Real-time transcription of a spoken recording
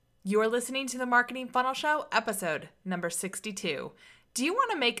You're listening to the Marketing Funnel Show, episode number 62. Do you want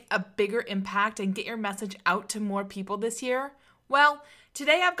to make a bigger impact and get your message out to more people this year? Well,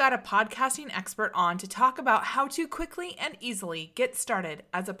 today I've got a podcasting expert on to talk about how to quickly and easily get started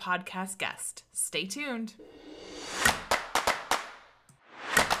as a podcast guest. Stay tuned.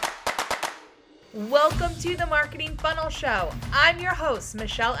 Welcome to the Marketing Funnel Show. I'm your host,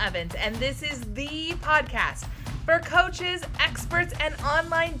 Michelle Evans, and this is the podcast for coaches, experts, and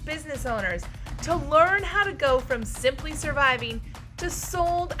online business owners to learn how to go from simply surviving to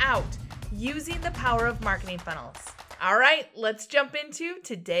sold out using the power of marketing funnels. All right, let's jump into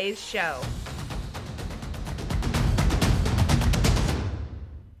today's show.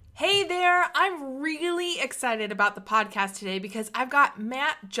 Hey there, I'm really excited about the podcast today because I've got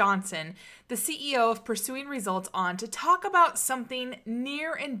Matt Johnson, the CEO of Pursuing Results, on to talk about something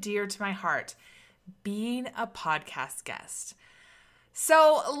near and dear to my heart, being a podcast guest.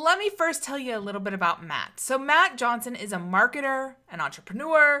 So let me first tell you a little bit about Matt. So Matt Johnson is a marketer, an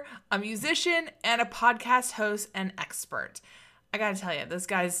entrepreneur, a musician, and a podcast host and expert. I gotta tell you, this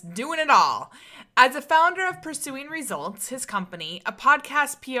guy's doing it all. As a founder of Pursuing Results, his company, a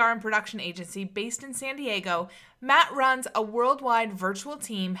podcast PR and production agency based in San Diego, Matt runs a worldwide virtual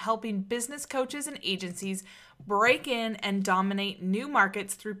team helping business coaches and agencies break in and dominate new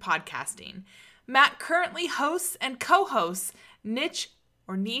markets through podcasting. Matt currently hosts and co-hosts niche,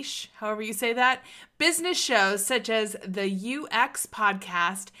 however you say that, business shows such as the UX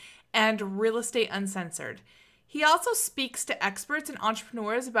Podcast and Real Estate Uncensored. He also speaks to experts and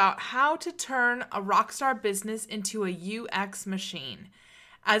entrepreneurs about how to turn a rockstar business into a UX machine.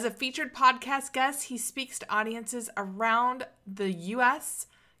 As a featured podcast guest, he speaks to audiences around the US,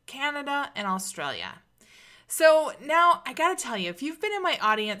 Canada, and Australia. So now I gotta tell you, if you've been in my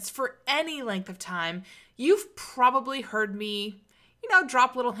audience for any length of time, you've probably heard me,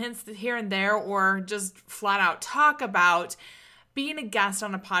 drop little hints here and there or just flat out talk about being a guest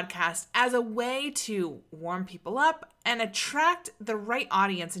on a podcast as a way to warm people up and attract the right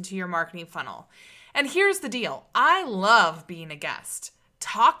audience into your marketing funnel. And here's the deal. I love being a guest.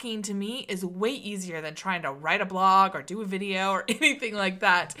 Talking to me is way easier than trying to write a blog or do a video or anything like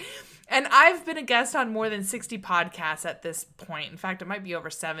that. And I've been a guest on more than 60 podcasts at this point. In fact, it might be over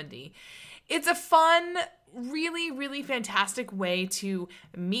 70. It's a fun, really, really fantastic way to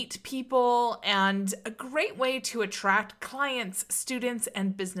meet people and a great way to attract clients, students,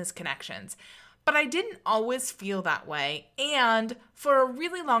 and business connections. But I didn't always feel that way. And for a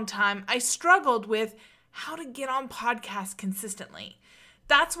really long time, I struggled with how to get on podcasts consistently.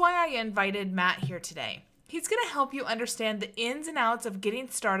 That's why I invited Matt here today. He's going to help you understand the ins and outs of getting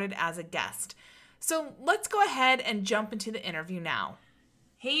started as a guest. So let's go ahead and jump into the interview now.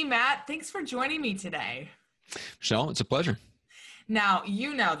 Hey, Matt, thanks for joining me today. Michelle, it's a pleasure. Now,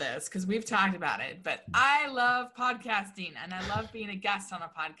 you know this because we've talked about it, but I love podcasting and I love being a guest on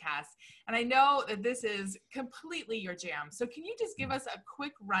a podcast. And I know that this is completely your jam. So can you just give us a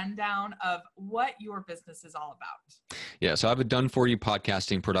quick rundown of what your business is all about? Yeah, so I have a done-for-you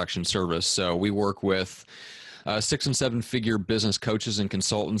podcasting production service. So we work with 6 and 7 figure business coaches and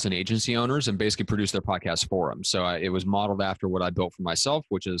consultants and agency owners and basically produce their podcast for them. So it was modeled after what I built for myself,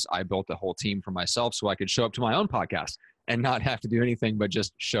 which is I built a whole team for myself so I could show up to my own podcast and not have to do anything but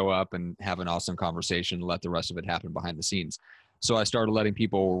just show up and have an awesome conversation and let the rest of it happen behind the scenes. So I started letting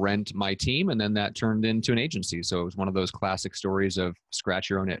people rent my team, and then that turned into an agency. So it was one of those classic stories of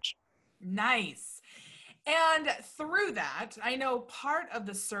scratch your own itch. Nice. And through that, I know part of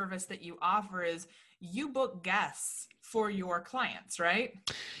the service that you offer is you book guests for your clients, right?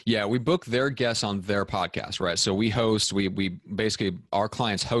 Yeah, we book their guests on their podcast, right? So we host, we basically, our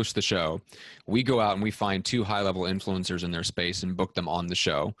clients host the show. We go out and we find 2 high-level influencers in their space and book them on the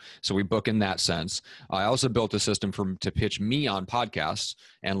show. So we book in that sense. I also built a system to pitch me on podcasts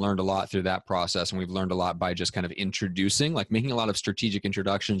and learned a lot through that process. And we've learned a lot by just kind of introducing, like making a lot of strategic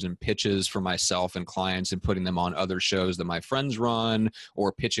introductions and pitches for myself and clients and putting them on other shows that my friends run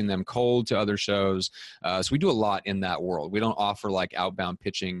or pitching them cold to other shows. So we do a lot in that world. We don't offer like outbound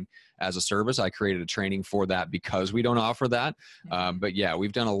pitching as a service. I created a training for that because we don't offer that. But yeah,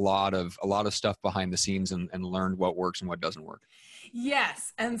 we've done a lot of stuff behind the scenes and learned what works and what doesn't work.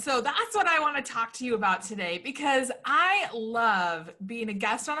 Yes. And so that's what I want to talk to you about today, because I love being a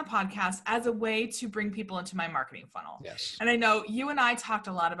guest on a podcast as a way to bring people into my marketing funnel. Yes. And I know you and I talked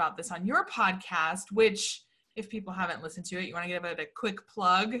a lot about this on your podcast, which if people haven't listened to it, you want to give it a quick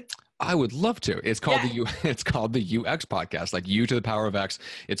plug? I would love to. It's called it's called the UX Podcast, like U to the power of X.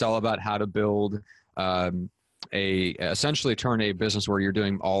 It's all about how to build essentially turn a business where you're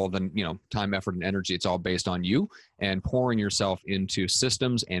doing all of the, time, effort, and energy. It's all based on you and pouring yourself into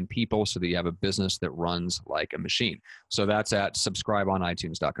systems and people so that you have a business that runs like a machine. So that's at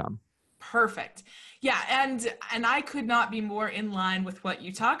subscribeonitunes.com. Perfect. Yeah, and I could not be more in line with what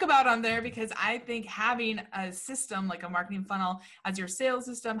you talk about on there, because I think having a system like a marketing funnel as your sales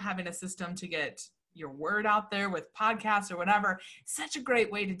system, having a system to get your word out there with podcasts or whatever, such a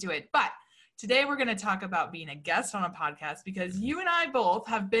great way to do it. But today we're going to talk about being a guest on a podcast, because you and I both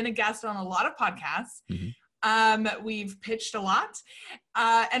have been a guest on a lot of podcasts. Mm-hmm. We've pitched a lot,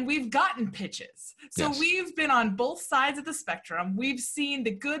 and we've gotten pitches. So yes, we've been on both sides of the spectrum. We've seen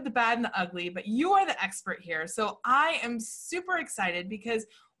the good, the bad, and the ugly, but you are the expert here. So I am super excited, because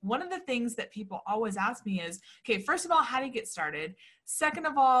one of the things that people always ask me is, okay, first of all, how do you get started? Second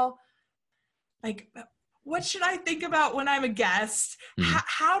of all, like, what should I think about when I'm a guest? Mm-hmm.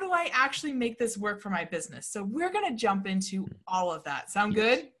 How do I actually make this work for my business? So we're going to jump into all of that. Sound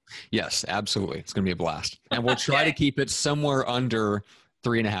good? Yes, absolutely. It's going to be a blast. And we'll try to keep it somewhere under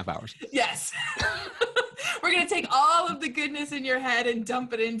 3.5 hours. Yes. We're going to take all of the goodness in your head and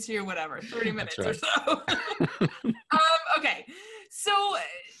dump it into your 30 minutes or so. Okay. So,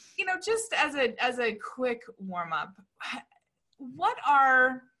 just as a quick warm up,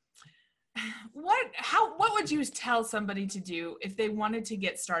 what would you tell somebody to do if they wanted to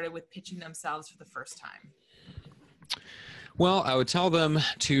get started with pitching themselves for the first time? Well, I would tell them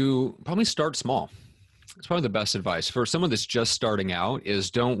to probably start small. It's probably the best advice for someone that's just starting out. Is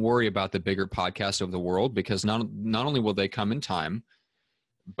don't worry about the bigger podcasts of the world, because not only will they come in time,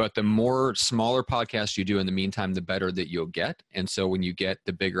 but the more smaller podcasts you do in the meantime, the better that you'll get. And so when you get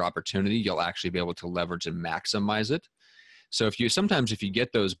the bigger opportunity, you'll actually be able to leverage and maximize it. So if you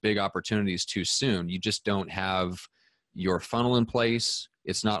get those big opportunities too soon, you just don't have your funnel in place.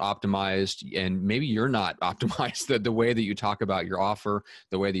 It's not optimized, and maybe you're not optimized the way that you talk about your offer,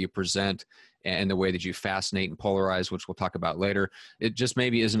 the way that you present, and the way that you fascinate and polarize, which we'll talk about later. It just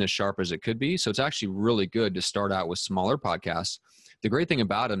maybe isn't as sharp as it could be. So it's actually really good to start out with smaller podcasts. The great thing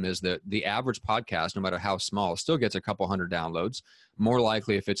about them is that the average podcast, no matter how small, still gets a couple hundred downloads. More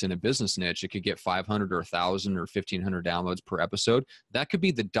likely, if it's in a business niche, it could get 500 or 1,000 or 1,500 downloads per episode. That could be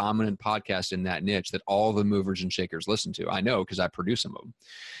the dominant podcast in that niche that all the movers and shakers listen to. I know, because I produce some of them.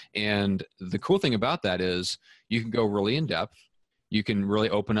 And the cool thing about that is you can go really in depth. You can really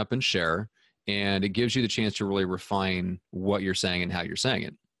open up and share, and it gives you the chance to really refine what you're saying and how you're saying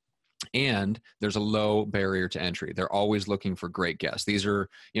it. And there's a low barrier to entry. They're always looking for great guests. These are,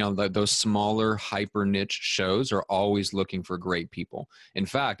 those smaller hyper niche shows are always looking for great people. In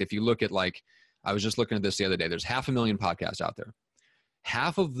fact, if you look at I was just looking at this the other day, there's 500,000 podcasts out there.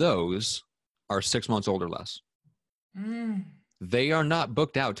 Half of those are 6 months old or less. They are not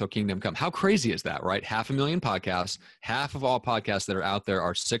booked out till Kingdom Come. How crazy is that, right? 500,000 podcasts. Half of all podcasts that are out there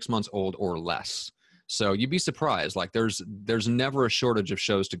are 6 months old or less. So you'd be surprised. There's never a shortage of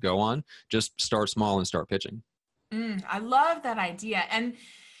shows to go on. Just start small and start pitching. I love that idea. And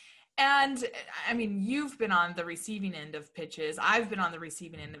I mean, you've been on the receiving end of pitches. I've been on the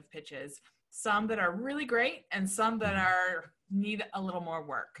receiving end of pitches. Some that are really great and some that need a little more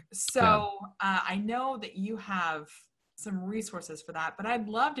work. So I know that you have some resources for that, but I'd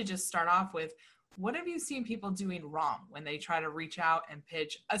love to just start off with, what have you seen people doing wrong when they try to reach out and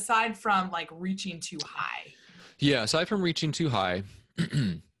pitch, aside from reaching too high? Yeah, aside from reaching too high,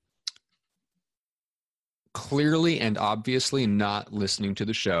 clearly and obviously not listening to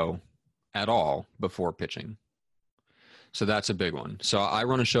the show at all before pitching. So that's a big one. So I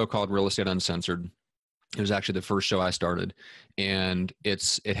run a show called Real Estate Uncensored. It was actually the first show I started, and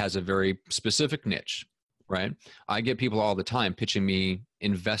it has a very specific niche. Right? I get people all the time pitching me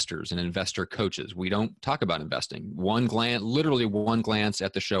investors and investor coaches. We don't talk about investing. Literally one glance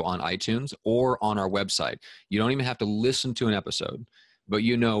at the show on iTunes or on our website. You don't even have to listen to an episode, but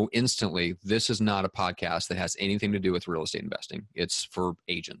instantly this is not a podcast that has anything to do with real estate investing. It's for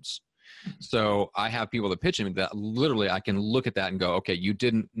agents. So I have people that pitch me that literally I can look at that and go, okay,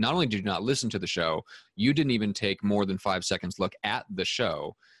 not only did you not listen to the show, you didn't even take more than 5 seconds look at the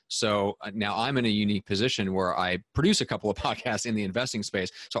show. So now I'm in a unique position where I produce a couple of podcasts in the investing space.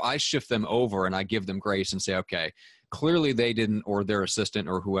 So I shift them over and I give them grace and say, okay, clearly they didn't, or their assistant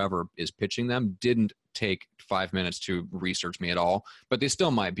or whoever is pitching them didn't take 5 minutes to research me at all, but they still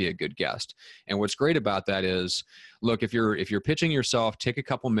might be a good guest. And what's great about that is, look, if you're pitching yourself, take a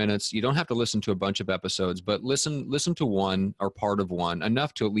couple minutes. You don't have to listen to a bunch of episodes, but listen to one or part of one,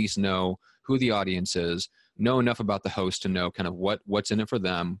 enough to at least know who the audience is, know enough about the host to know kind of what's in it for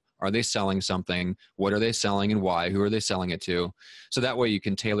them. Are they selling something? What are they selling and why? Who are they selling it to? So that way you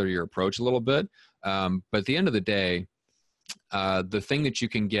can tailor your approach a little bit. But at the end of the day, the thing that you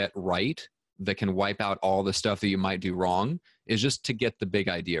can get right that can wipe out all the stuff that you might do wrong is just to get the big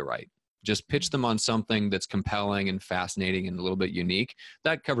idea right. Just pitch them on something that's compelling and fascinating and a little bit unique.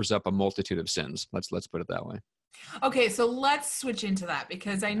 That covers up a multitude of sins. Let's put it that way. Okay, so let's switch into that,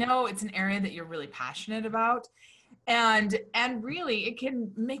 because I know it's an area that you're really passionate about. And really, it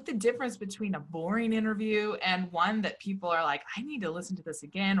can make the difference between a boring interview and one that people are like, I need to listen to this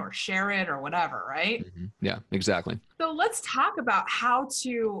again or share it or whatever, right? Mm-hmm. Yeah, exactly. So let's talk about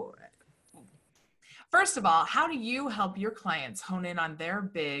first of all, how do you help your clients hone in on their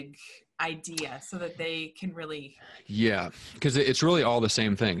big idea so that they can really... Yeah, because it's really all the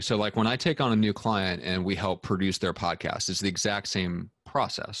same thing. So like when I take on a new client and we help produce their podcast, it's the exact same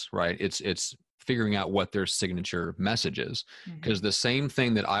process, right? It's figuring out what their signature message is, because the same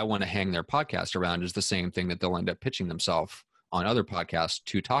thing that I want to hang their podcast around is the same thing that they'll end up pitching themselves on other podcasts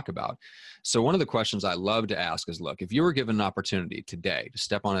to talk about. So one of the questions I love to ask is, look, if you were given an opportunity today to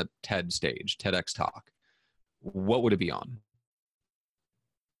step on a TED stage, TEDx talk, what would it be on?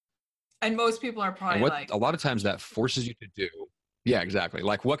 And most people are probably a lot of times that forces you to do. Yeah, exactly.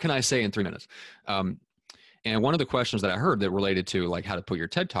 Like, what can I say in 3 minutes? And one of the questions that I heard that related to like how to put your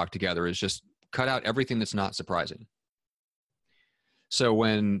TED talk together is just cut out everything that's not surprising. So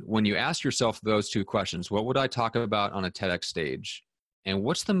when you ask yourself those 2 questions, what would I talk about on a TEDx stage? And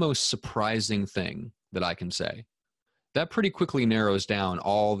what's the most surprising thing that I can say? That pretty quickly narrows down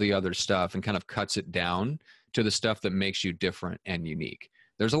all the other stuff and kind of cuts it down to the stuff that makes you different and unique.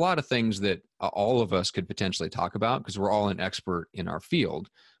 There's a lot of things that all of us could potentially talk about because we're all an expert in our field.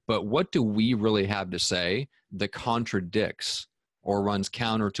 But what do we really have to say that contradicts or runs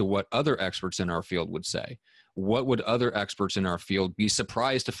counter to what other experts in our field would say? What would other experts in our field be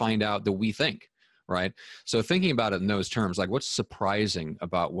surprised to find out that we think, right? So thinking about it in those terms, like what's surprising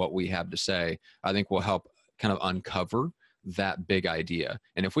about what we have to say, I think will help kind of uncover that big idea.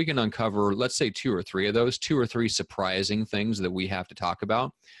 And if we can uncover, let's say 2 or 3 of those, 2 or 3 surprising things that we have to talk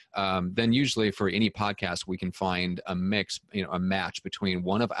about, then usually for any podcast, we can find a mix, a match between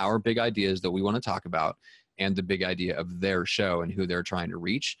one of our big ideas that we want to talk about and the big idea of their show and who they're trying to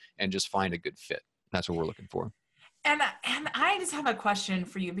reach, and just find a good fit. That's what we're looking for. And I just have a question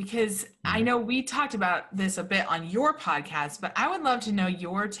for you, because I know we talked about this a bit on your podcast, but I would love to know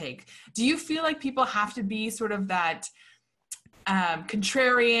your take. Do you feel like people have to be sort of that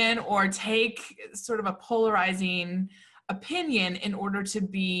contrarian or take sort of a polarizing opinion in order to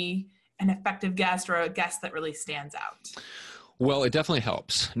be an effective guest or a guest that really stands out? Well, it definitely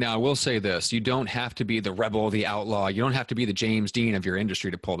helps. Now, I will say this. You don't have to be the rebel, the outlaw. You don't have to be the James Dean of your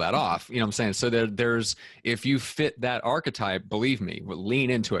industry to pull that off. You know what I'm saying? So there's, if you fit that archetype, believe me, lean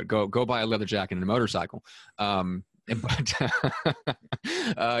into it. Go buy a leather jacket and a motorcycle. But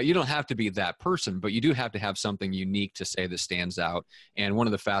you don't have to be that person, but you do have to have something unique to say that stands out. And one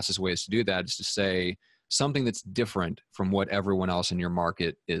of the fastest ways to do that is to say something that's different from what everyone else in your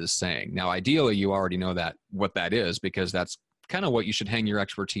market is saying. Now, ideally, you already know what that is, because that's kind of what you should hang your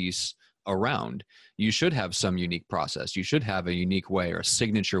expertise around. You should have some unique process. You should have a unique way or a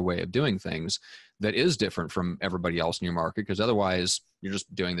signature way of doing things that is different from everybody else in your market, because otherwise you're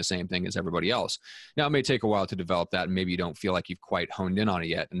just doing the same thing as everybody else. Now, it may take a while to develop that, and maybe you don't feel like you've quite honed in on it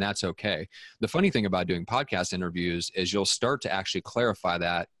yet, and that's okay. The funny thing about doing podcast interviews is you'll start to actually clarify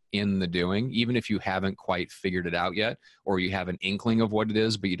that in the doing, even if you haven't quite figured it out yet, or you have an inkling of what it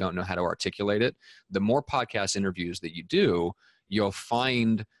is, but you don't know how to articulate it. The more podcast interviews that you do, you'll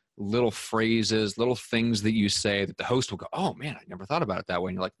find little phrases, little things that you say that the host will go, oh man, I never thought about it that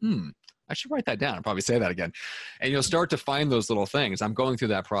way. And you're like, I should write that down and probably say that again. And you'll start to find those little things. I'm going through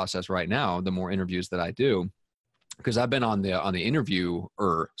that process right now, the more interviews that I do, because I've been on the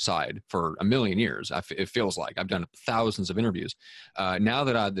interviewer side for a million years. It feels like I've done thousands of interviews. Now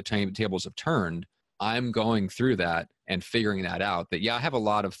that the tables have turned, I'm going through that and figuring that out, that, yeah, I have a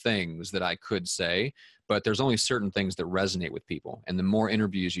lot of things that I could say, but there's only certain things that resonate with people. And the more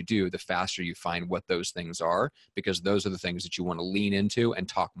interviews you do, the faster you find what those things are, because those are the things that you want to lean into and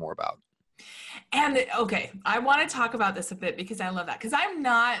talk more about. And okay, I want to talk about this a bit, because I love that, because I'm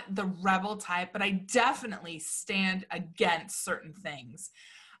not the rebel type, but I definitely stand against certain things.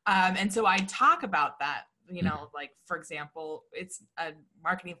 And so I talk about that, like, for example, it's a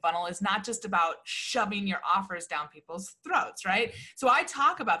marketing funnel is not just about shoving your offers down people's throats, right? So I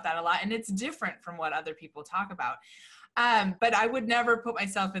talk about that a lot, and it's different from what other people talk about. But I would never put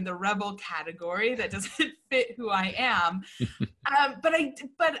myself in the rebel category. That doesn't fit who I am. But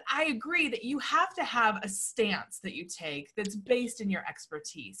I agree that you have to have a stance that you take that's based in your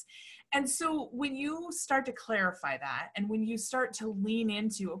expertise. And so when you start to clarify that, and when you start to lean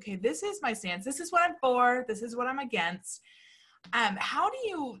into, okay, this is my stance, this is what I'm for, this is what I'm against, how do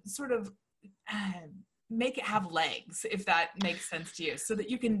you sort of make it have legs, if that makes sense to you, so that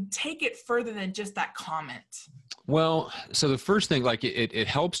you can take it further than just that comment? Well, so the first thing, like it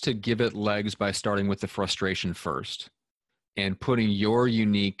helps to give it legs by starting with the frustration first and putting your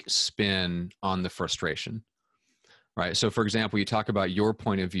unique spin on the frustration, right? So for example, you talk about your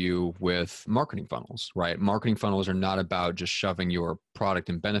point of view with marketing funnels, right? Marketing funnels are not about just shoving your product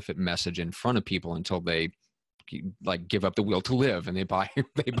and benefit message in front of people until they like give up the will to live and they buy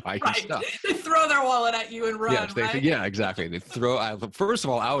right. Your stuff. They throw their wallet at you and run. Yes, right? Yeah, exactly. They throw. First of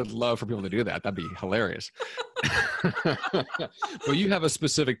all, I would love for people to do that. That'd be hilarious. But you have a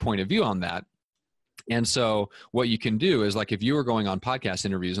specific point of view on that. And so what you can do is, like, if you were going on podcast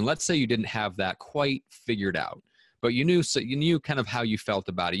interviews, and let's say you didn't have that quite figured out, but you knew kind of how you felt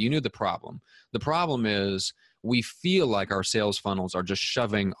about it. You knew the problem. The problem is we feel like our sales funnels are just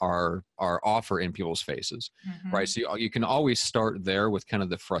shoving our offer in people's faces, right? So you can always start there with kind of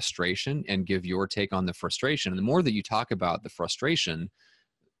the frustration and give your take on the frustration. And the more that you talk about the frustration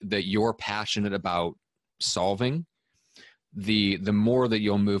that you're passionate about solving, the more that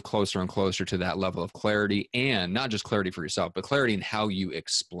you'll move closer and closer to that level of clarity, and not just clarity for yourself, but clarity in how you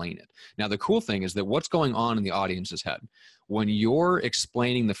explain it. Now, the cool thing is that what's going on in the audience's head, when you're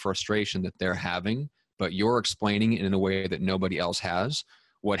explaining the frustration that they're having, but you're explaining it in a way that nobody else has,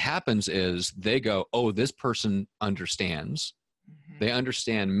 what happens is they go, oh, this person understands. They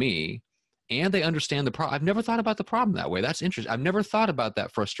understand me, and they understand the problem. I've never thought about the problem that way. That's interesting. I've never thought about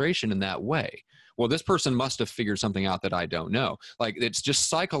that frustration in that way. Well, this person must have figured something out that I don't know. Like, it's just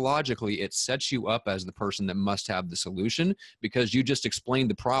psychologically, it sets you up as the person that must have the solution because you just explained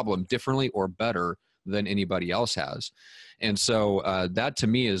the problem differently or better than anybody else has. And so that to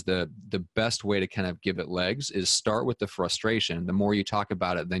me is the best way to kind of give it legs, is start with the frustration. The more you talk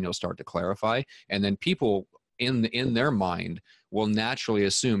about it, then you'll start to clarify. And then people in their mind will naturally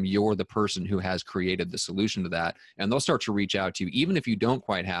assume you're the person who has created the solution to that. And they'll start to reach out to you, even if you don't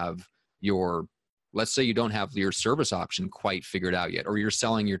quite have let's say you don't have your service option quite figured out yet, or you're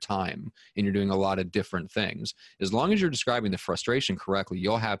selling your time and you're doing a lot of different things. As long as you're describing the frustration correctly,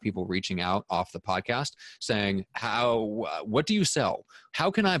 you'll have people reaching out off the podcast saying, what do you sell?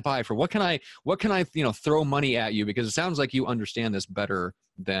 How can I buy for, what can I, throw money at you? Because it sounds like you understand this better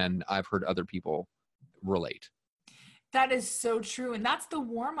than I've heard other people relate. That is so true. And that's the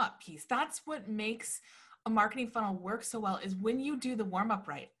warm-up piece. That's what makes a marketing funnel work so well, is when you do the warm-up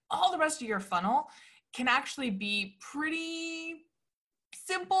right. All the rest of your funnel can actually be pretty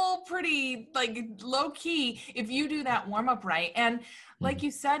simple, pretty like low key if you do that warm up right. And like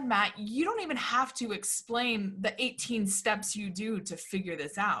you said, Matt, you don't even have to explain the 18 steps you do to figure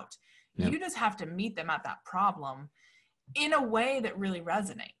this out. Yep. You just have to meet them at that problem in a way that really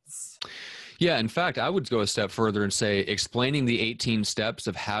resonates. Yeah, in fact, I would go a step further and say explaining the 18 steps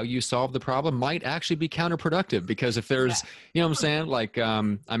of how you solve the problem might actually be counterproductive, because if there's, you know what I'm saying? Like,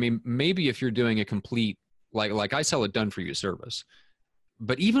 I mean, maybe if you're doing a complete, like I sell a done for you service,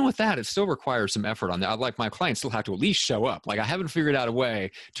 but even with that, it still requires some effort on that. Like, my clients still have to at least show up. Like, I haven't figured out a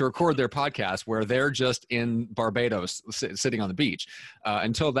way to record their podcast where they're just in Barbados sitting on the beach.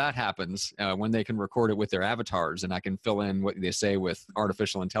 Until that happens, when they can record it with their avatars and I can fill in what they say with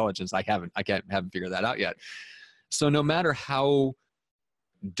artificial intelligence, I haven't figured that out yet. So no matter how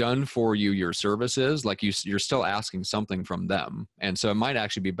done for you your service is, like you're still asking something from them. And so it might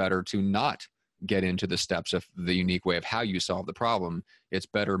actually be better to not get into the steps of the unique way of how you solve the problem. It's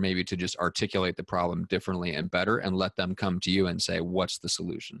better maybe to just articulate the problem differently and better and let them come to you and say, what's the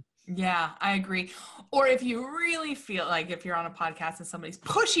solution? Yeah, I agree. Or if you really feel like if you're on a podcast and somebody's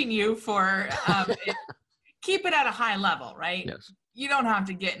pushing you for, keep it at a high level, right? Yes. You don't have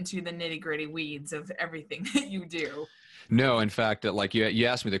to get into the nitty gritty weeds of everything that you do. No, in fact, like you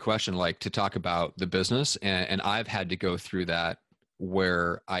asked me the question, like to talk about the business, and I've had to go through that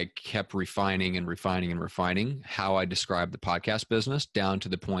where I kept refining how I describe the podcast business down to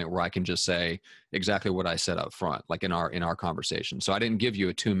the point where I can just say exactly what I said up front, like in our conversation. So I didn't give you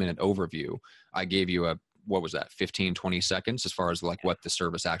a 2-minute overview. I gave you 15, 20 seconds as far as like what the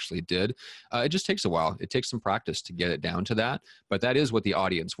service actually did. It just takes a while. It takes some practice to get it down to that, but that is what the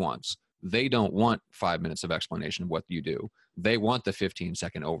audience wants. They don't want 5 minutes of explanation of what you do. They want the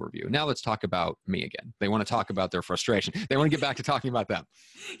 15-second overview. Now let's talk about me again. They want to talk about their frustration. They want to get back to talking about them.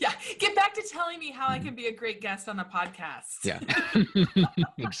 Yeah. Get back to telling me how I can be a great guest on a podcast. Yeah,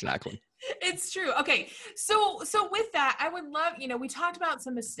 exactly. It's true. Okay. So with that, I would love, we talked about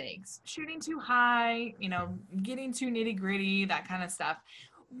some mistakes, shooting too high, getting too nitty gritty, that kind of stuff.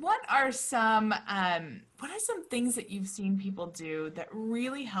 What are some things that you've seen people do that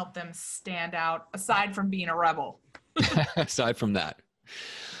really help them stand out aside from being a rebel? Aside from that,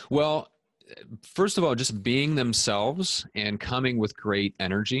 well, first of all, just being themselves and coming with great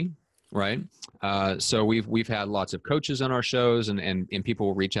energy, right? So we've had lots of coaches on our shows, and people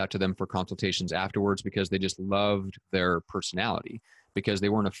will reach out to them for consultations afterwards because they just loved their personality, because they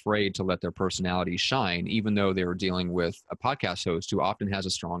weren't afraid to let their personality shine, even though they were dealing with a podcast host who often has a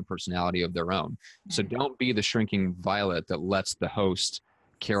strong personality of their own. So don't be the shrinking violet that lets the host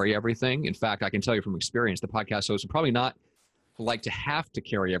carry everything. In fact, I can tell you from experience, the podcast hosts are probably not like to have to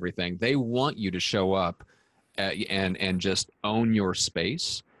carry everything. They want you to show up and just own your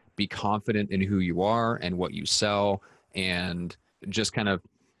space, be confident in who you are and what you sell, and just kind of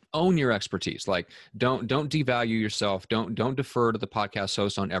own your expertise. Like don't devalue yourself. Don't defer to the podcast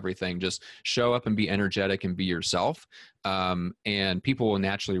host on everything. Just show up and be energetic and be yourself. And people will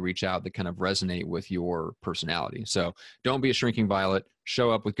naturally reach out that kind of resonate with your personality. So don't be a shrinking violet.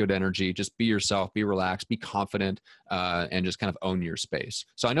 Show up with good energy. Just be yourself, be relaxed, be confident, and just kind of own your space.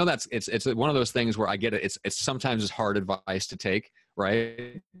 So I know it's one of those things where I get it. It's sometimes it's hard advice to take,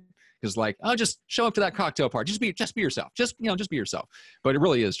 right? Because just show up to that cocktail party. Just be yourself. Just be yourself. But it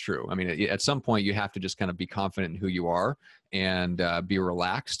really is true. I mean, at some point you have to just kind of be confident in who you are and be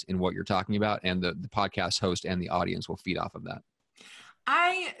relaxed in what you're talking about. And the podcast host and the audience will feed off of that.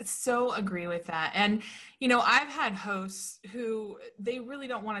 I so agree with that. And, I've had hosts who they really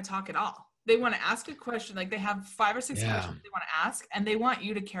don't want to talk at all. They want to ask a question. Like they have 5 or 6 questions they want to ask, and they want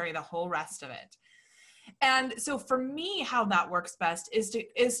you to carry the whole rest of it. And so for me, how that works best is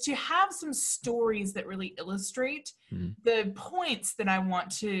to have some stories that really illustrate the points that I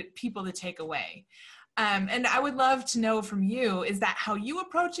want people to take away. And I would love to know from you, is that how you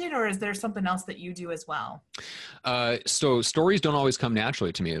approach it, or is there something else that you do as well? So stories don't always come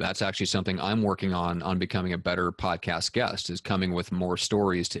naturally to me. That's actually something I'm working on becoming a better podcast guest, is coming with more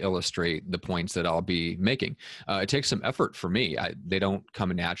stories to illustrate the points that I'll be making. It takes some effort for me. They don't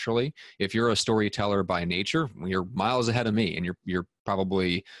come naturally. If you're a storyteller by nature, you're miles ahead of me, and you're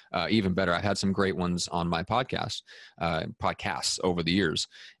probably even better. I've had some great ones on my podcasts over the years.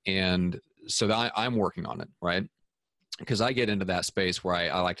 And so I'm working on it, right? Because I get into that space where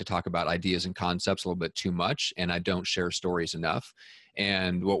I like to talk about ideas and concepts a little bit too much, and I don't share stories enough.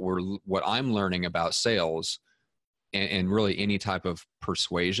 And what I'm learning about sales and really any type of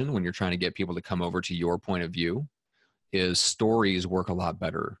persuasion when you're trying to get people to come over to your point of view is stories work a lot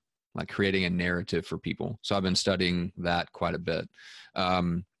better, like creating a narrative for people. So I've been studying that quite a bit.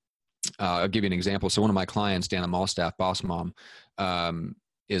 I'll give you an example. So one of my clients, Dana Malstaff, Boss Mom,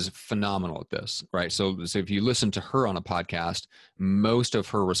 is phenomenal at this, right? So if you listen to her on a podcast, most of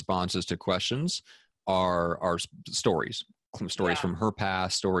her responses to questions are stories from her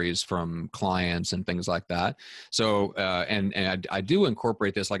past, stories from clients and things like that. So, and I do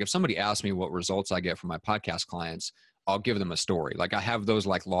incorporate this. Like if somebody asks me what results I get from my podcast clients, I'll give them a story. Like I have those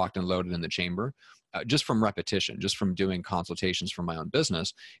like locked and loaded in the chamber. Just from repetition, just from doing consultations for my own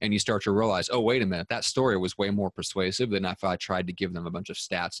business. And you start to realize, oh, wait a minute, that story was way more persuasive than if I tried to give them a bunch of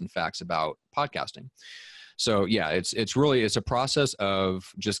stats and facts about podcasting. So yeah, it's a process of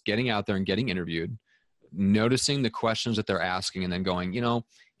just getting out there and getting interviewed, noticing the questions that they're asking, and then going,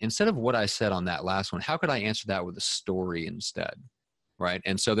 instead of what I said on that last one, how could I answer that with a story instead? Right.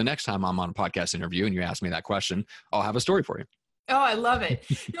 And so the next time I'm on a podcast interview and you ask me that question, I'll have a story for you. Oh, I love it.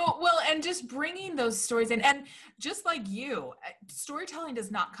 And just bringing those stories in, and just like you, storytelling does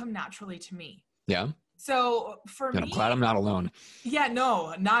not come naturally to me. Yeah. So for me, I'm glad I'm not alone. Yeah,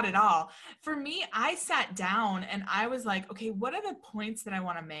 no, not at all. For me, I sat down and I was like, okay, what are the points that I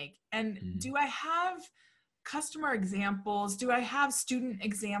want to make? And do I have customer examples? Do I have student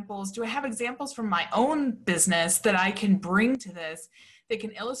examples? Do I have examples from my own business that I can bring to this that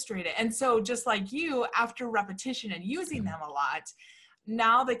can illustrate it? And so just like you, after repetition and using them a lot,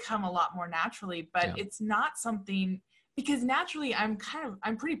 now they come a lot more naturally, but it's not something, because naturally I'm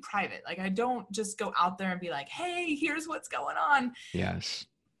pretty private. Like I don't just go out there and be like, hey, here's what's going on. Yes.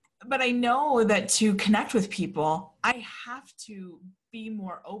 But I know that to connect with people, I have to be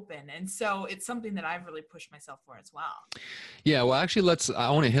more open. And so it's something that I've really pushed myself for as well. Yeah, well, actually, I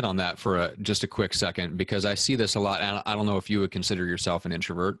want to hit on that for just a quick second, because I see this a lot. And I don't know if you would consider yourself an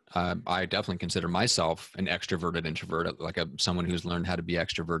introvert. I definitely consider myself an extroverted introvert, like someone who's learned how to be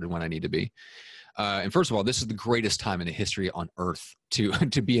extroverted when I need to be. And first of all, this is the greatest time in the history on earth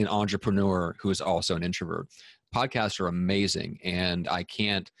to be an entrepreneur who is also an introvert. Podcasts are amazing, and I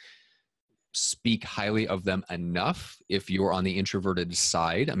can't speak highly of them enough if you're on the introverted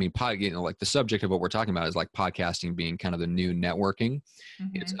side. I mean, like the subject of what we're talking about is like podcasting being kind of the new networking.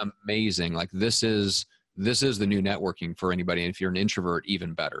 It's amazing. Like this is the new networking for anybody. And if you're an introvert,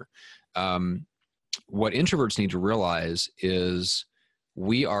 even better. What introverts need to realize is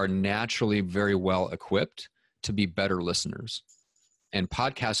we are naturally very well equipped to be better listeners. And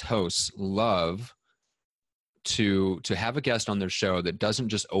podcast hosts love to have a guest on their show that doesn't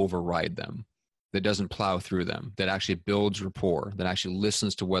just override them, that doesn't plow through them, that actually builds rapport, that actually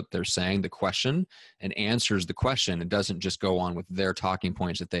listens to what they're saying, the question, and answers the question. It doesn't just go on with their talking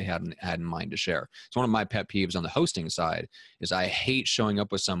points that they had in mind to share. It's one of my pet peeves on the hosting side is I hate showing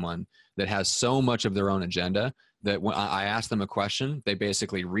up with someone that has so much of their own agenda that when I ask them a question, they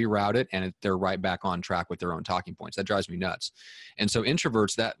basically reroute it and they're right back on track with their own talking points. That drives me nuts. And so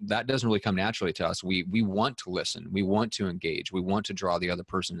introverts, that doesn't really come naturally to us. We want to listen. We want to engage. We want to draw the other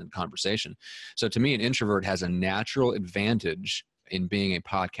person in the conversation. So to me, an introvert has a natural advantage in being a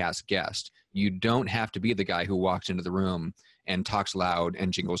podcast guest. You don't have to be the guy who walks into the room and talks loud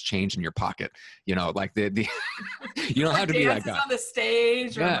and jingles change in your pocket. You know, like the you don't have to be that guy on the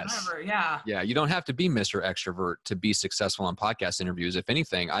stage or whatever. Yeah. You don't have to be Mr. Extrovert to be successful on podcast interviews. If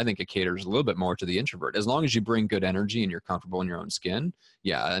anything, I think it caters a little bit more to the introvert. As long as you bring good energy and you're comfortable in your own skin,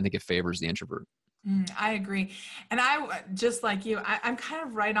 yeah, I think it favors the introvert. I agree. And I, just like you, I'm kind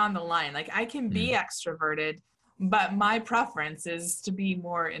of right on the line. Like I can be extroverted, but my preference is to be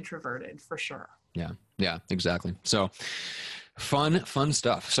more introverted for sure. Yeah, exactly. So fun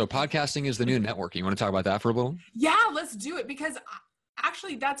stuff. So podcasting is the new networking. You want to talk about that for a little? Yeah, let's do it, because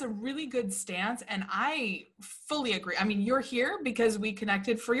actually that's a really good stance. And I fully agree. I mean, you're here because we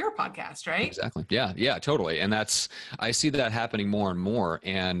connected for your podcast, right? Exactly. Yeah, totally. And I see that happening more and more.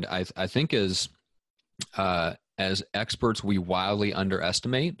 And I think as experts, we wildly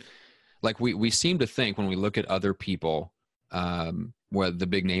underestimate, like we seem to think when we look at other people, what the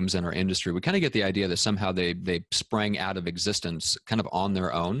big names in our industry, we kind of get the idea that somehow they sprang out of existence kind of on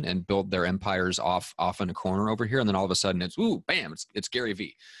their own and built their empires off in a corner over here. And then all of a sudden it's, ooh, bam, it's Gary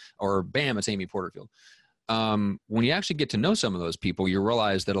Vee, or bam, it's Amy Porterfield. When you actually get to know some of those people, you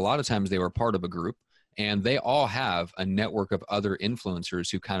realize that a lot of times they were part of a group, and they all have a network of other influencers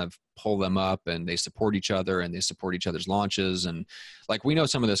who kind of pull them up, and they support each other and they support each other's launches. And like, we know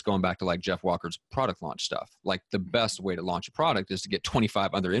some of this going back to like Jeff Walker's product launch stuff. Like the best way to launch a product is to get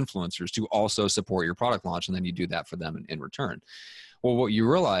 25 other influencers to also support your product launch. And then you do that for them in return. Well, what you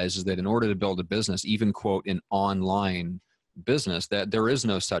realize is that in order to build a business, even quote, an online business, that there is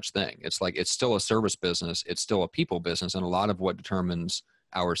no such thing. It's like, it's still a service business. It's still a people business. And a lot of what determines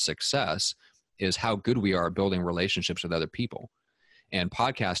our success is how good we are at building relationships with other people. And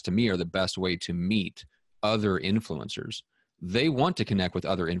podcasts to me are the best way to meet other influencers. They want to connect with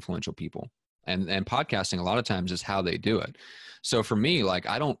other influential people. And podcasting a lot of times is how they do it. So for me, like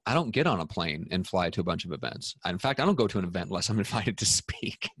I don't get on a plane and fly to a bunch of events. In fact, I don't go to an event unless I'm invited to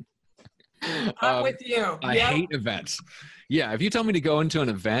speak. I'm with you. I hate events. Yeah, if you tell me to go into an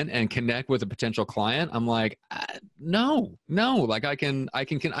event and connect with a potential client, I'm like, no. Like I could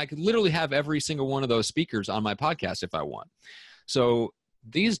literally have every single one of those speakers on my podcast if I want. So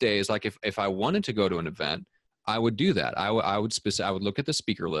these days, like if I wanted to go to an event, I would do that. I would look at the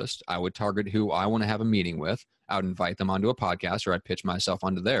speaker list. I would target who I want to have a meeting with. I would invite them onto a podcast, or I'd pitch myself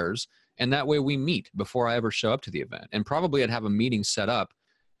onto theirs. And that way we meet before I ever show up to the event. And probably I'd have a meeting set up,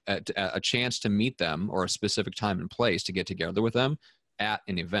 a chance to meet them, or a specific time and place to get together with them at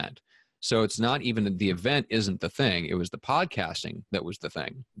an event. So it's not even, the event isn't the thing. It was the podcasting that was the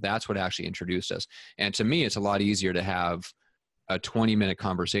thing. That's what actually introduced us. And to me, it's a lot easier to have a 20-minute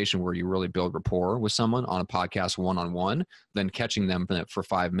conversation where you really build rapport with someone on a podcast one-on-one than catching them for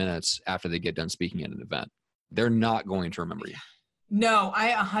 5 minutes after they get done speaking at an event. They're not going to remember you. No,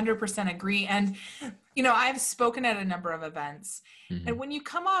 I 100% agree. And, you know, I've spoken at a number of events, and when you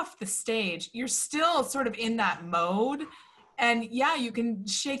come off the stage, you're still sort of in that mode. And yeah, you can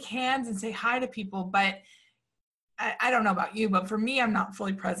shake hands and say hi to people, but I don't know about you, but for me, I'm not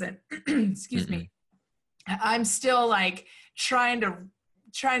fully present. Excuse me. I'm still like trying to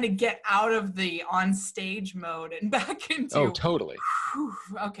trying to get out of the on stage mode and back into, Oh, totally.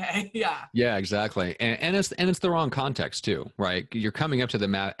 Okay. Yeah. Yeah, exactly. And it's the wrong context too, right? You're coming up to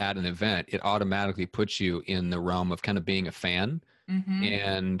them at an event, it automatically puts you in the realm of kind of being a fan. Mm-hmm.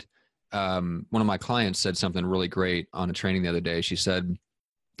 And one of my clients said something really great on a training the other day. She said,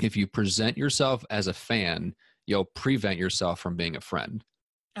 if you present yourself as a fan, you'll prevent yourself from being a friend.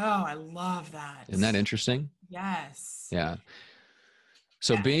 Oh, I love that. Isn't that interesting? Yes. Yeah.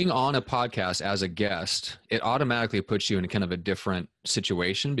 So being on a podcast as a guest, it automatically puts you in kind of a different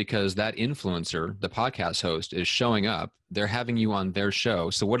situation because that influencer, the podcast host, is showing up. They're having you on their show.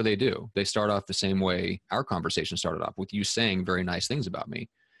 So what do? They start off the same way our conversation started off, with you saying very nice things about me.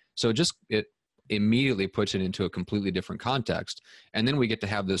 So it immediately puts it into a completely different context. And then we get to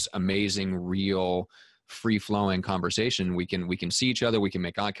have this amazing, real, free-flowing conversation. We can see each other. We can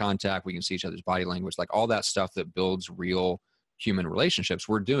make eye contact. We can see each other's body language, like all that stuff that builds real human relationships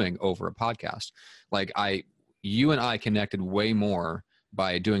we're doing over a podcast. Like you and I connected way more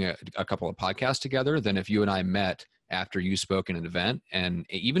by doing a couple of podcasts together than if you and I met after you spoke in an event. And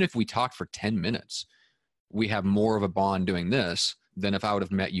even if we talked for 10 minutes, we have more of a bond doing this than if I would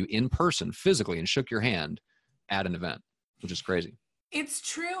have met you in person physically and shook your hand at an event, which is crazy. It's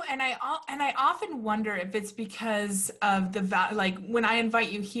true. And I often wonder if it's because of the value. Like when I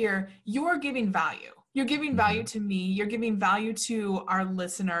invite you here, you're giving value. You're giving value to me. You're giving value to our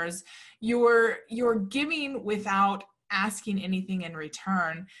listeners. You're giving without asking anything in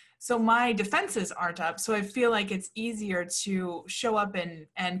return. So my defenses aren't up. So I feel like it's easier to show up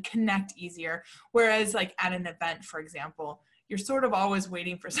and connect easier. Whereas like at an event, for example, you're sort of always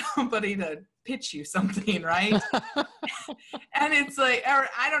waiting for somebody to pitch you something, right? And it's like, or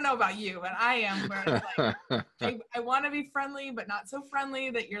I don't know about you, but I am where it's like, I want to be friendly, but not so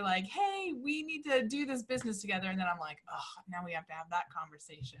friendly that you're like, hey, we need to do this business together. And then I'm like, oh, now we have to have that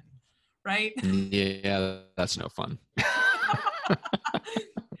conversation, right? Yeah, that's no fun. But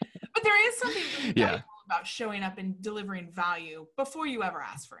there is something really valuable about showing up and delivering value before you ever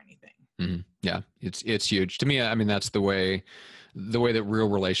ask for anything. Mm-hmm. Yeah, it's huge to me. I mean, that's the way that real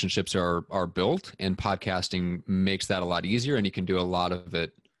relationships are built, and podcasting makes that a lot easier, and you can do a lot of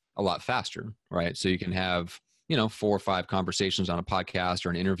it a lot faster, right? So you can have 4 or 5 conversations on a podcast or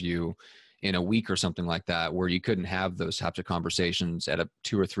an interview in a week or something like that, where you couldn't have those types of conversations at a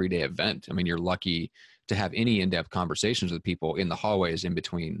 2 or 3 day event. I mean, you're lucky to have any in-depth conversations with people in the hallways in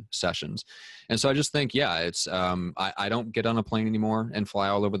between sessions. And so I just think, it's, I don't get on a plane anymore and fly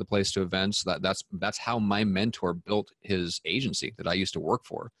all over the place to events. That's how my mentor built his agency that I used to work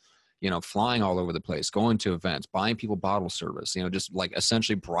for, flying all over the place, going to events, buying people bottle service, just like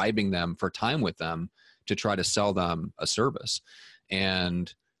essentially bribing them for time with them to try to sell them a service.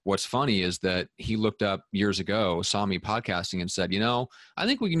 And what's funny is that he looked up years ago, saw me podcasting and said, I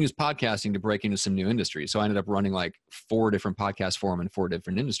think we can use podcasting to break into some new industries. So I ended up running like 4 different podcasts for him in 4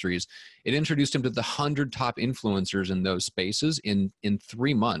 different industries. It introduced him to the 100 top influencers in those spaces in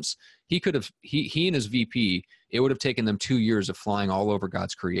 3 months. He and his VP, it would have taken them 2 years of flying all over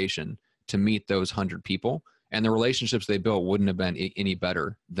God's creation to meet those 100 people. And the relationships they built wouldn't have been any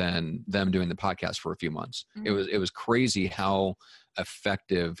better than them doing the podcast for a few months. Mm-hmm. It was crazy how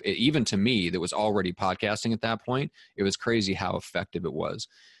effective, even to me that was already podcasting at that point, it was crazy how effective it was.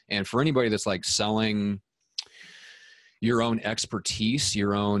 And for anybody that's like selling your own expertise,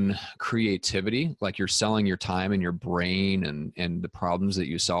 your own creativity, like you're selling your time and your brain and the problems that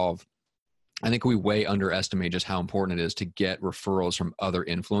you solve, I think we way underestimate just how important it is to get referrals from other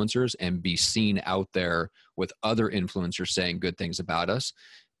influencers and be seen out there with other influencers saying good things about us.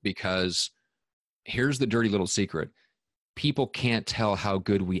 Because here's the dirty little secret. People can't tell how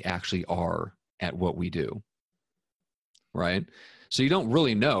good we actually are at what we do, right? So you don't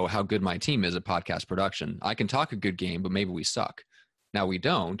really know how good my team is at podcast production. I can talk a good game, but maybe we suck. Now we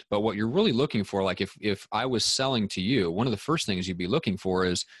don't, but what you're really looking for, like if I was selling to you, one of the first things you'd be looking for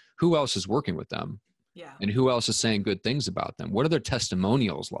is who else is working with them? Yeah. And who else is saying good things about them? What are their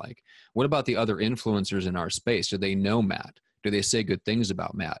testimonials like? What about the other influencers in our space? Do they know Matt? Do they say good things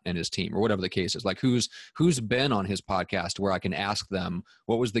about Matt and his team, or whatever the case is? Like who's been on his podcast where I can ask them,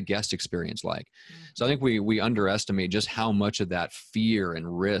 what was the guest experience like? Mm-hmm. So I think we underestimate just how much of that fear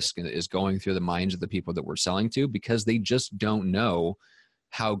and risk is going through the minds of the people that we're selling to, because they just don't know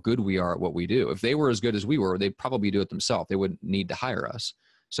how good we are at what we do. If they were as good as we were, they'd probably do it themselves. They wouldn't need to hire us.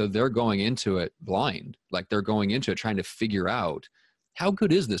 So they're going into it blind. Like they're going into it trying to figure out how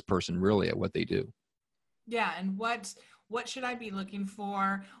good is this person really at what they do? Yeah. And what should I be looking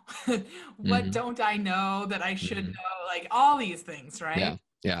for? What don't I know that I should know? Like all these things, right? Yeah.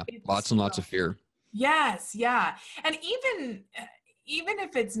 Yeah. Lots and lots of fear. Yes. Yeah. And even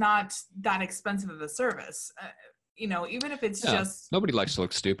if it's not that expensive of a service, even if it's just, nobody likes to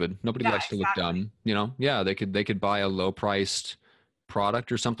look stupid. Nobody likes to look dumb. Yeah, they could buy a low priced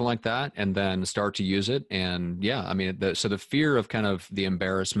product or something like that and then start to use it. And yeah, I mean, so the fear of kind of the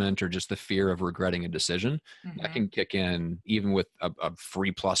embarrassment or just the fear of regretting a decision that can kick in even with a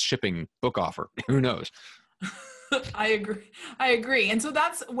free plus shipping book offer. Who knows? I agree. And so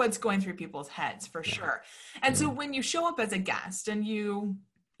that's what's going through people's heads for sure. And so when you show up as a guest and you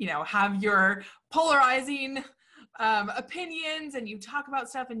have your polarizing opinions and you talk about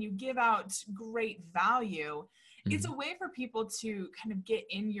stuff and you give out great value, it's a way for people to kind of get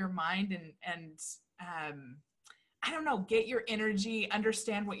in your mind and I don't know, get your energy,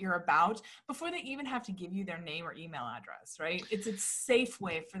 understand what you're about before they even have to give you their name or email address, right? It's a safe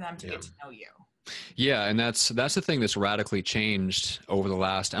way for them to get to know you. Yeah. And that's the thing that's radically changed over the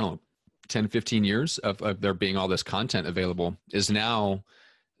last, 10, 15 years of there being all this content available is now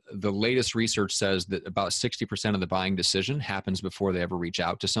the latest research says that about 60% of the buying decision happens before they ever reach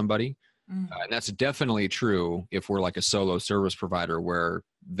out to somebody. And that's definitely true if we're like a solo service provider where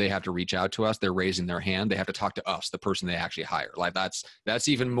they have to reach out to us, they're raising their hand, they have to talk to us, the person they actually hire. Like that's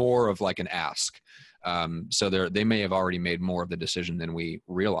even more of like an ask. So they may have already made more of the decision than we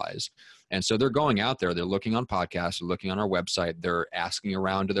realize. And so they're going out there, they're looking on podcasts, they're looking on our website, they're asking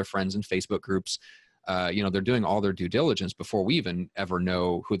around to their friends in Facebook groups. They're doing all their due diligence before we even ever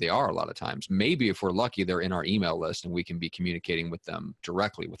know who they are a lot of times. Maybe if we're lucky, they're in our email list and we can be communicating with them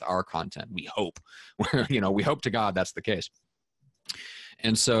directly with our content. We hope, we hope to God that's the case.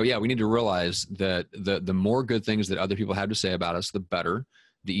 And so, yeah, we need to realize that the more good things that other people have to say about us, the better.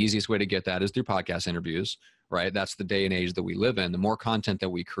 The easiest way to get that is through podcast interviews, right? That's the day and age that we live in. The more content that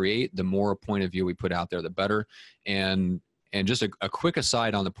we create, the more point of view we put out there, the better. And just a quick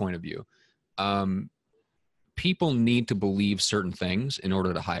aside on the point of view. People need to believe certain things in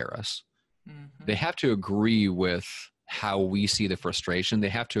order to hire us. They have to agree with how we see the frustration. They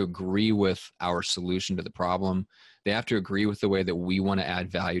have to agree with our solution to the problem. They have to agree with the way that we want to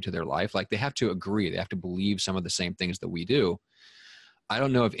add value to their life. Like they have to agree. They have to believe some of the same things that we do. I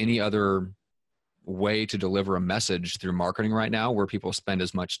don't know of any other way to deliver a message through marketing right now where people spend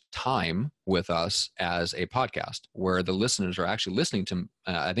as much time with us as a podcast, where the listeners are actually listening to,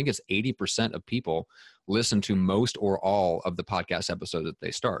 I think it's 80% of people listen to most or all of the podcast episodes that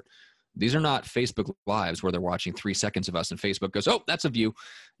they start. These are not Facebook Lives where they're watching 3 seconds of us and Facebook goes, oh, that's a view.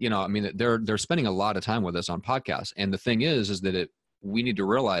 They're spending a lot of time with us on podcasts. And the thing is that we need to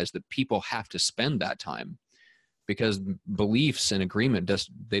realize that people have to spend that time, because beliefs and agreement,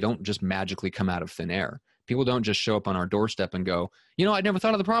 they don't just magically come out of thin air. People don't just show up on our doorstep and go, I never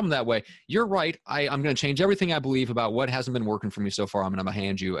thought of the problem that way. You're right. I'm going to change everything I believe about what hasn't been working for me so far. I'm going to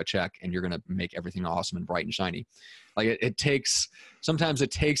hand you a check and you're going to make everything awesome and bright and shiny. Like sometimes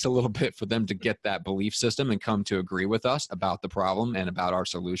it takes a little bit for them to get that belief system and come to agree with us about the problem and about our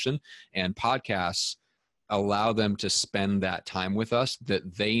solution. And podcasts allow them to spend that time with us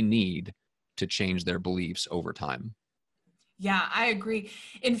that they need to change their beliefs over time. Yeah, I agree.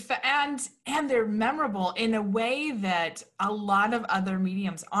 And they're memorable in a way that a lot of other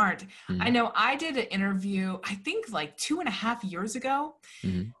mediums aren't. I know I did an interview, I think like 2.5 years ago,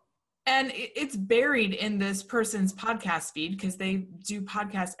 and it's buried in this person's podcast feed because they do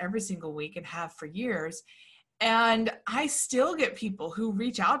podcasts every single week and have for years. And I still get people who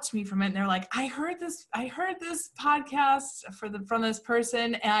reach out to me from it and they're like, I heard this podcast from this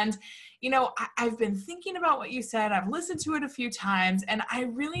person. And, I've been thinking about what you said. I've listened to it a few times and I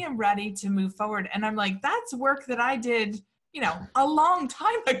really am ready to move forward. And I'm like, that's work that I did, a long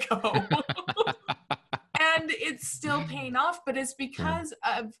time ago. And it's still paying off, but it's because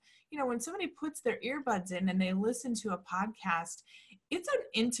of, when somebody puts their earbuds in and they listen to a podcast, it's an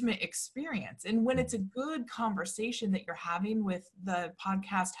intimate experience. And when it's a good conversation that you're having with the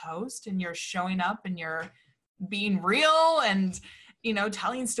podcast host and you're showing up and you're being real and,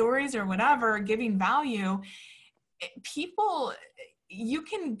 telling stories or whatever, giving value, people, you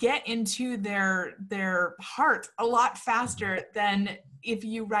can get into their heart a lot faster than if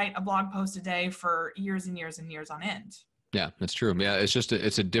you write a blog post a day for years and years and years on end. Yeah, that's true. Yeah,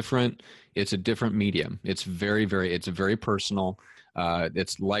 it's a different medium. It's very personal.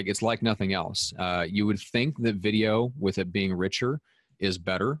 It's like nothing else. You would think that video, with it being richer, is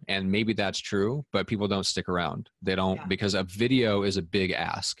better, and maybe that's true, but people don't stick around. They don't, because a video is a big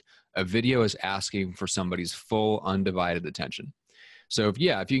ask. A video is asking for somebody's full undivided attention. So if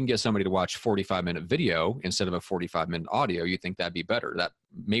you can get somebody to watch 45-minute video instead of a 45-minute audio, you think that'd be better.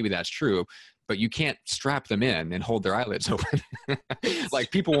 Maybe that's true, but you can't strap them in and hold their eyelids open.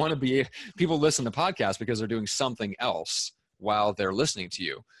 Like people listen to podcasts because they're doing something else while they're listening to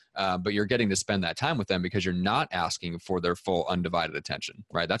you. But you're getting to spend that time with them because you're not asking for their full undivided attention,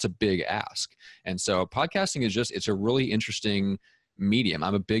 right? That's a big ask. And so podcasting is it's a really interesting medium.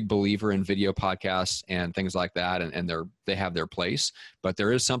 I'm a big believer in video podcasts and things like that. And they have their place, but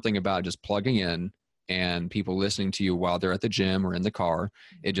there is something about just plugging in and people listening to you while they're at the gym or in the car.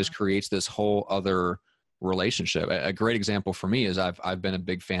 It just creates this whole other relationship. A great example for me is I've been a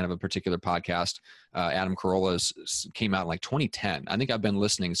big fan of a particular podcast. Adam Carolla's came out in like 2010. I think I've been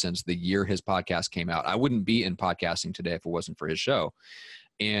listening since the year his podcast came out. I wouldn't be in podcasting today if it wasn't for his show.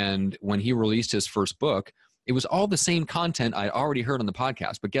 And when he released his first book, it was all the same content I'd already heard on the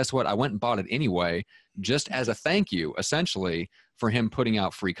podcast. But guess what? I went and bought it anyway, just as a thank you, essentially, for him putting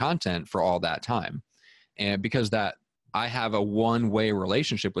out free content for all that time. And because I have a one-way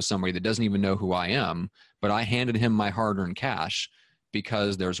relationship with somebody that doesn't even know who I am, but I handed him my hard-earned cash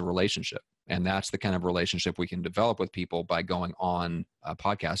because there's a relationship. And that's the kind of relationship we can develop with people by going on a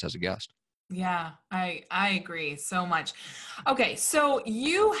podcast as a guest. Yeah, I agree so much. Okay, so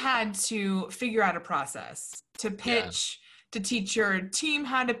you had to figure out a process to pitch, to teach your team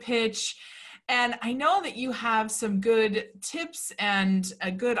how to pitch. And I know that you have some good tips and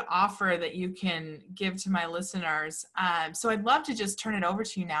a good offer that you can give to my listeners. So I'd love to just turn it over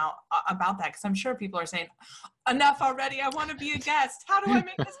to you now about that, because I'm sure people are saying, enough already, I want to be a guest. How do I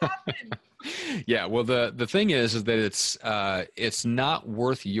make this happen? Yeah, well, the thing is that it's not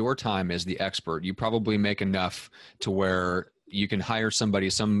worth your time as the expert. You probably make enough to where you can hire somebody,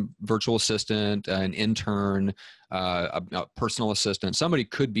 some virtual assistant, an intern, a personal assistant. Somebody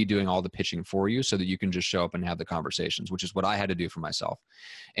could be doing all the pitching for you so that you can just show up and have the conversations, which is what I had to do for myself.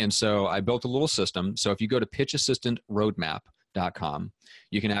 And so I built a little system. So if you go to pitchassistantroadmap.com,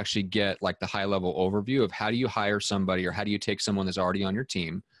 you can actually get like the high level overview of how do you hire somebody, or how do you take someone that's already on your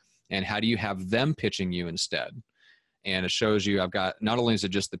team, and how do you have them pitching you instead. And it shows you, I've got, not only is it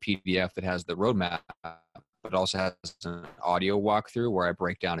just the PDF that has the roadmap, but also has an audio walkthrough where I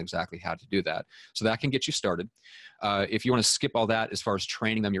break down exactly how to do that. So that can get you started. If you want to skip all that as far as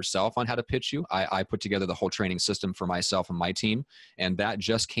training them yourself on how to pitch you, I put together the whole training system for myself and my team. And that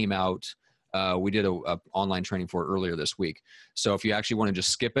just came out. We did a online training for it earlier this week. So if you actually want to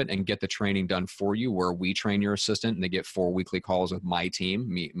just skip it and get the training done for you, where we train your assistant and they get 4 weekly calls with my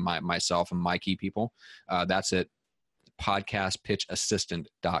team, myself and my key people, that's it.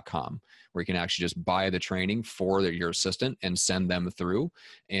 podcastpitchassistant.com, where you can actually just buy the training for your assistant and send them through.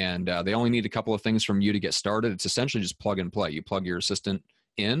 And they only need a couple of things from you to get started. It's essentially just plug and play. You plug your assistant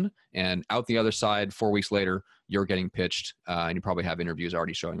in, and out the other side, 4 weeks later, you're getting pitched, and you probably have interviews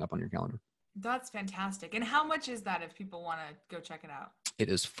already showing up on your calendar. That's fantastic. And how much is that if people want to go check it out? It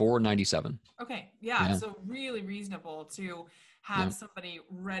is $497. Okay. Yeah. So really reasonable to have somebody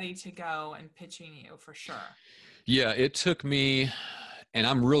ready to go and pitching you, for sure. Yeah, it took me, and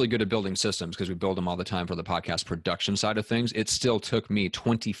I'm really good at building systems because we build them all the time for the podcast production side of things. It still took me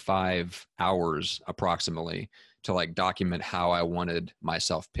 25 hours approximately to like document how I wanted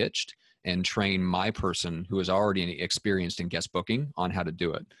myself pitched and train my person who is already experienced in guest booking on how to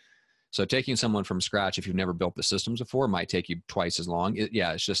do it. So taking someone from scratch, if you've never built the systems before, might take you twice as long.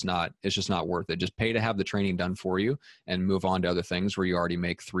 It's just not worth it. Just pay to have the training done for you and move on to other things where you already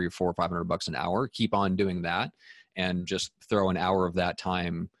make $300 or $400 or $500 an hour. Keep on doing that and just throw an hour of that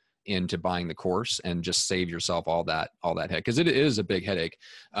time into buying the course and just save yourself all that headache. Cause it is a big headache.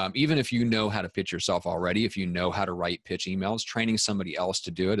 Even if you know how to pitch yourself already, if you know how to write pitch emails, training somebody else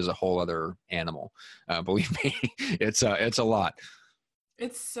to do it is a whole other animal. Believe me, it's a lot.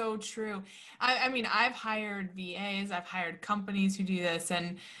 It's so true. I mean, I've hired VAs, I've hired companies who do this,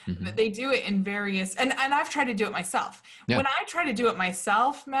 and they do it in various, and I've tried to do it myself. Yeah. When I try to do it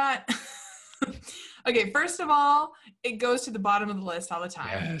myself, Matt, okay, first of all, it goes to the bottom of the list all the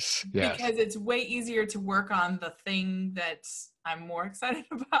time. Yes. Because it's way easier to work on the thing that I'm more excited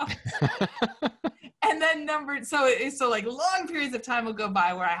about. And then so like long periods of time will go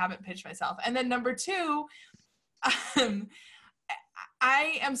by where I haven't pitched myself. And then number two,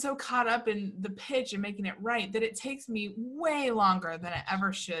 I am so caught up in the pitch and making it right that it takes me way longer than I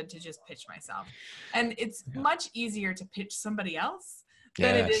ever should to just pitch myself. And it's much easier to pitch somebody else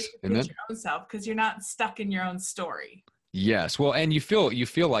than it is to pitch your own self, because you're not stuck in your own story. Yes. Well, and you feel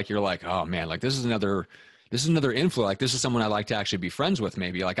like you're like, oh man, like this is another influence. Like this is someone I like to actually be friends with.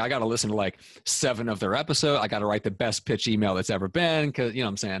 Maybe like I got to listen to like 7 of their episodes. I got to write the best pitch email that's ever been. Cause you know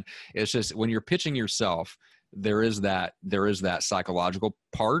what I'm saying? It's just when you're pitching yourself, there is that psychological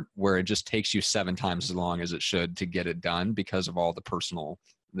part where it just takes you 7 times as long as it should to get it done because of all the personal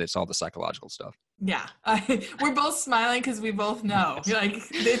it's all the psychological stuff. Yeah. We're both smiling because we both know. Like,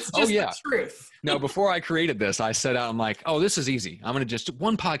 it's Oh, just yeah. the truth. No, before I created this, I set out, I'm like, oh, this is easy. I'm going to just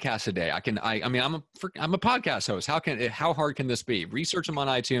one podcast a day. I'm a podcast host. How hard can this be? Research them on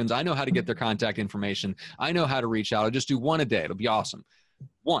iTunes. I know how to get their contact information. I know how to reach out. I'll just do one a day. It'll be awesome.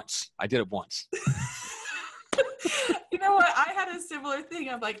 Once. I did it once. You know what? I had a similar thing.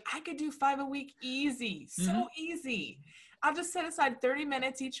 I'm like, I could do 5 a week easy. So easy. I'll just set aside 30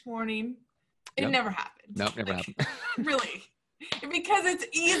 minutes each morning. It never happened. Nope, never happened. Really. Because it's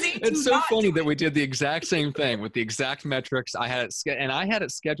easy to It's so funny that we did the exact same thing with the exact metrics. I had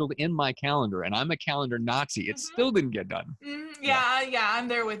it scheduled in my calendar, and I'm a calendar Nazi. It still didn't get done. Yeah, I'm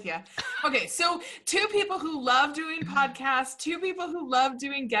there with you. Okay, so 2 people who love doing podcasts, 2 people who love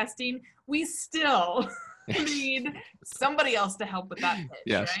doing guesting. We still need somebody else to help with that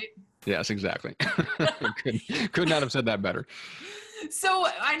pitch, right? Yes, exactly. Could not have said that better. So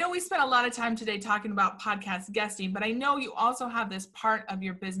I know we spent a lot of time today talking about podcast guesting, but I know you also have this part of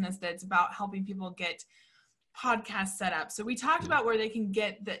your business that's about helping people get podcasts set up. So we talked about where they can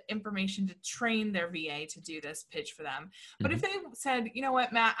get the information to train their VA to do this pitch for them. But if they said, you know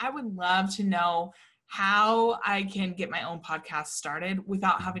what, Matt, I would love to know how I can get my own podcast started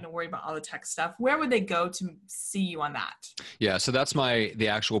without having to worry about all the tech stuff, where would they go to see you on that? Yeah, so that's the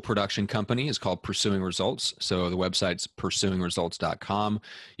actual production company is called Pursuing Results. So the website's pursuingresults.com.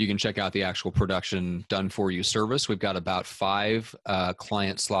 You can check out the actual production done for you service. We've got about 5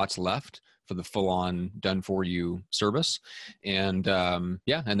 client slots left for the full-on done-for-you service. And and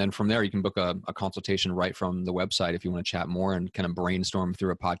then from there, you can book a consultation right from the website if you want to chat more and kind of brainstorm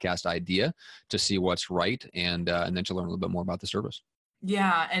through a podcast idea to see what's right and then to learn a little bit more about the service.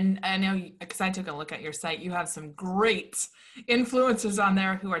 Yeah, and I know, because I took a look at your site, you have some great influencers on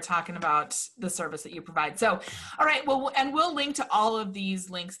there who are talking about the service that you provide. So, all right, well, and we'll link to all of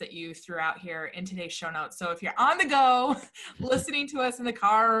these links that you threw out here in today's show notes. So if you're on the go, listening to us in the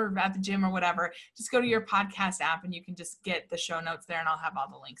car or at the gym or whatever, just go to your podcast app and you can just get the show notes there, and I'll have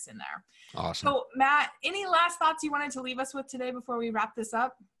all the links in there. Awesome. So, Matt, any last thoughts you wanted to leave us with today before we wrap this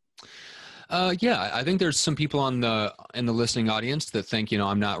up? I think there's some people in the listening audience that think,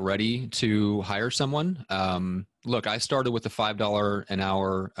 I'm not ready to hire someone. Look, I started with a $5 an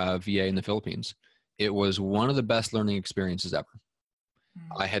hour VA in the Philippines. It was one of the best learning experiences ever.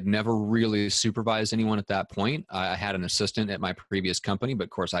 I had never really supervised anyone at that point. I had an assistant at my previous company, but of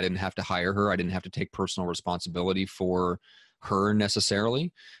course I didn't have to hire her. I didn't have to take personal responsibility for her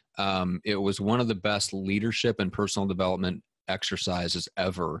necessarily. It was one of the best leadership and personal development exercises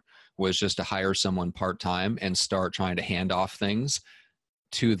ever, was just to hire someone part-time and start trying to hand off things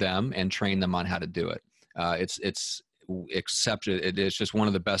to them and train them on how to do it. It is just one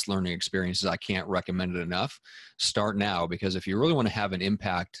of the best learning experiences. I can't recommend it enough. Start now, because if you really want to have an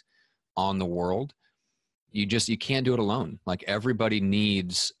impact on the world, you can't do it alone. Like, everybody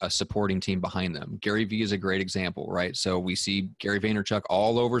needs a supporting team behind them. Gary Vee is a great example, right? So we see Gary Vaynerchuk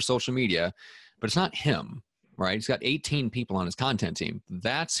all over social media, but it's not him. Right? He's got 18 people on his content team.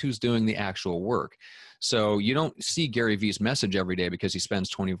 That's who's doing the actual work. So you don't see Gary Vee's message every day because he spends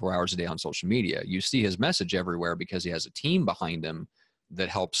 24 hours a day on social media. You see his message everywhere because he has a team behind him that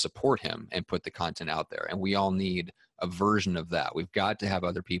helps support him and put the content out there. And we all need a version of that. We've got to have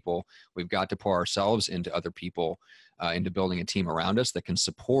other people. We've got to pour ourselves into other people, into building a team around us that can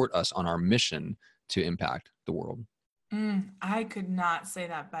support us on our mission to impact the world. I could not say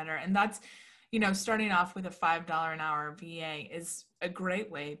that better. And that's, starting off with a $5 an hour VA is a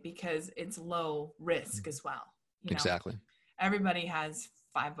great way because it's low risk as well. Exactly. Everybody has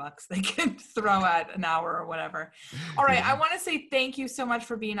 $5 they can throw at an hour or whatever. All right. I want to say thank you so much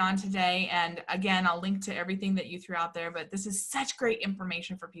for being on today. And again, I'll link to everything that you threw out there, but this is such great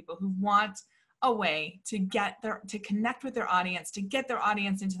information for people who want a way to connect with their audience, to get their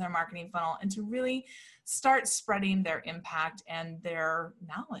audience into their marketing funnel, and to really start spreading their impact and their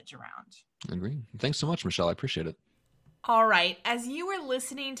knowledge around. I agree. Thanks so much, Michelle. I appreciate it. All right. As you were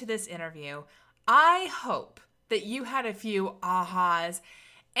listening to this interview, I hope that you had a few ahas,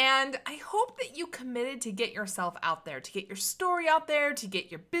 and I hope that you committed to get yourself out there, to get your story out there, to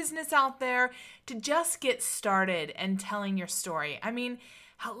get your business out there, to just get started and telling your story. I mean,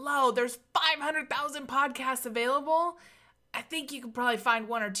 hello, there's 500,000 podcasts available. I think you could probably find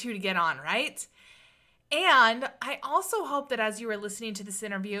 1 or 2 to get on, right? And I also hope that as you were listening to this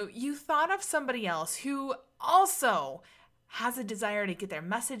interview, you thought of somebody else who also has a desire to get their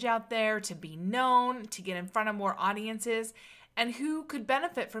message out there, to be known, to get in front of more audiences, and who could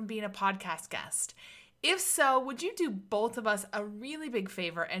benefit from being a podcast guest. If so, would you do both of us a really big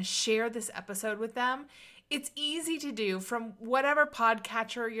favor and share this episode with them? It's easy to do from whatever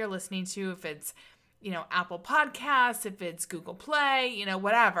podcatcher you're listening to, if it's, Apple Podcasts, if it's Google Play,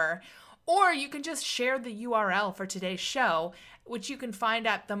 whatever. Or you can just share the URL for today's show, which you can find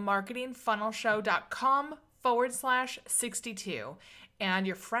at themarketingfunnelshow.com/62. And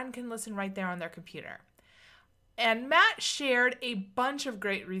your friend can listen right there on their computer. And Matt shared a bunch of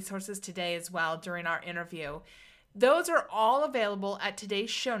great resources today as well during our interview. Those are all available at today's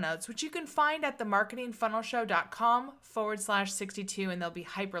show notes, which you can find at themarketingfunnelshow.com/62, and they'll be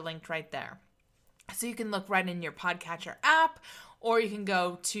hyperlinked right there. So you can look right in your podcatcher app, or you can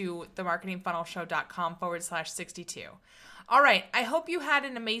go to themarketingfunnelshow.com/62. All right, I hope you had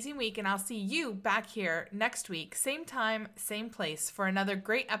an amazing week, and I'll see you back here next week, same time, same place, for another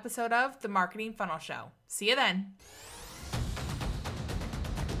great episode of The Marketing Funnel Show. See you then.